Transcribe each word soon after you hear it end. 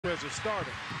as a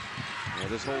starter. Yeah,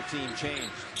 this whole team changed.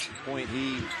 Point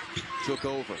he took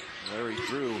over. Larry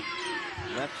Drew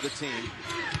left the team.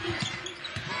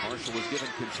 Marshall was given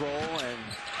control, and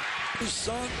his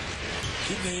son,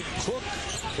 kid named Cook,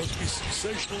 must be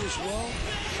sensational as well.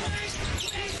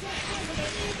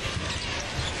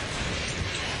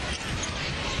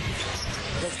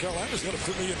 North Carolina's got a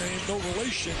familiar name, no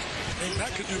relation, named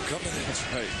McAdoo coming in. That's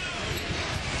right.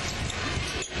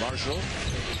 Marshall.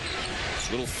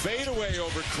 Little fadeaway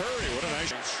over Curry. What a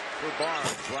nice for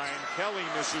Barnes. Ryan Kelly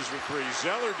misses the three.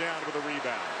 Zeller down with a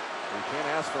rebound. You can't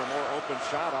ask for a more open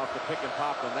shot off the pick and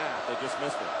pop than that. They just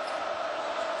missed it.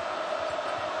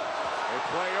 They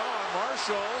play on.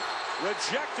 Marshall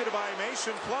rejected by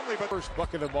Mason Plumlee. But First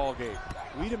bucket of the ball game.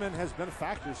 Wiedemann has been a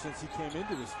factor since he came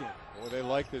into this game. Boy, they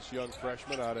like this young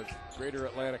freshman out of Greater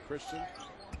Atlanta Christian.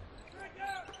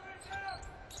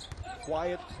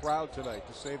 Quiet crowd tonight,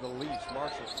 to say the least.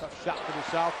 Marshall, tough shot to the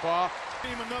southpaw.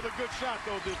 Team another good shot,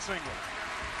 though, did Single.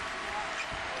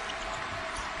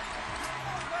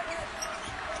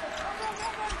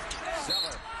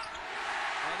 Zeller.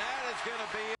 And that is going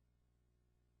to be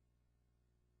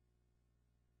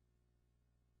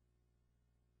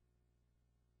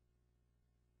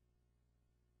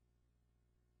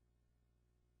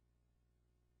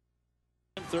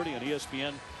 .30 on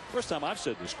ESPN. First time I've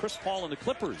said this. Chris Paul and the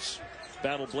Clippers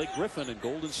battle Blake Griffin in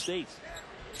Golden State.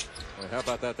 Well, how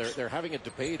about that? They're having a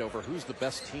debate over who's the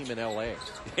best team in L.A.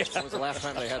 When was the last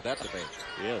time they had that debate?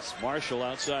 Yes, Marshall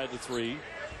outside the three.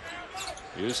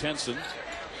 Here's Henson.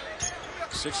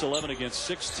 6'11 against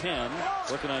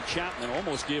 6'10. Working on Chapman.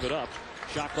 Almost gave it up.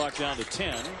 Shot clock down to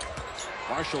 10.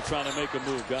 Marshall trying to make a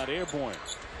move. Got airborne.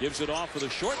 Gives it off for the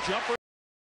short jumper.